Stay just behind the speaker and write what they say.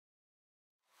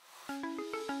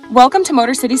Welcome to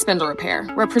Motor City Spindle Repair,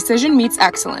 where precision meets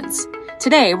excellence.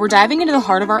 Today, we're diving into the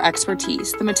heart of our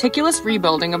expertise, the meticulous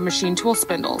rebuilding of machine tool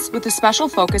spindles, with a special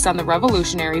focus on the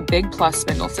revolutionary Big Plus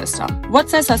Spindle system. What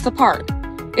sets us apart?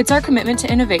 It's our commitment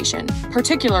to innovation,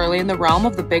 particularly in the realm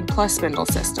of the Big Plus Spindle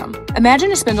system.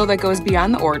 Imagine a spindle that goes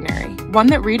beyond the ordinary, one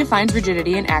that redefines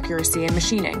rigidity and accuracy in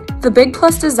machining. The Big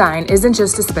Plus design isn't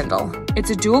just a spindle,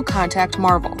 it's a dual contact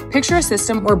marvel. Picture a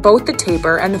system where both the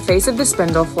taper and the face of the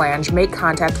spindle flange make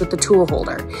contact with the tool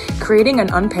holder, creating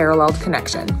an unparalleled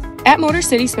connection. At Motor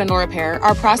City Spindle Repair,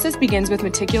 our process begins with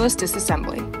meticulous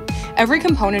disassembly. Every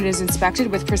component is inspected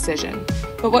with precision,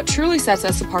 but what truly sets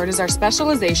us apart is our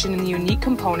specialization in the unique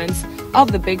components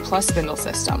of the Big Plus Spindle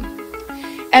system.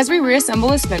 As we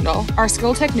reassemble a spindle, our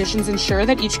skilled technicians ensure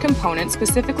that each component,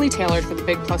 specifically tailored for the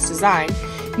Big Plus design,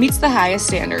 meets the highest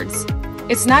standards.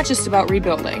 It's not just about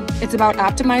rebuilding, it's about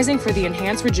optimizing for the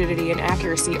enhanced rigidity and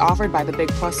accuracy offered by the Big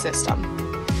Plus system.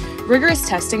 Rigorous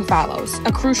testing follows,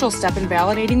 a crucial step in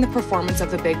validating the performance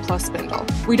of the Big Plus spindle.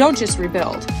 We don't just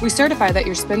rebuild, we certify that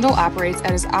your spindle operates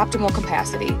at its optimal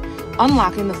capacity,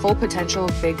 unlocking the full potential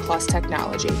of Big Plus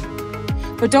technology.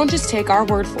 But don't just take our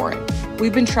word for it.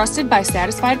 We've been trusted by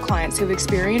satisfied clients who've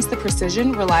experienced the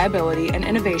precision, reliability, and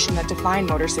innovation that define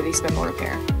Motor City Spindle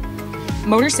Repair.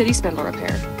 Motor City Spindle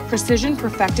Repair, precision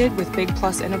perfected with Big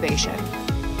Plus innovation.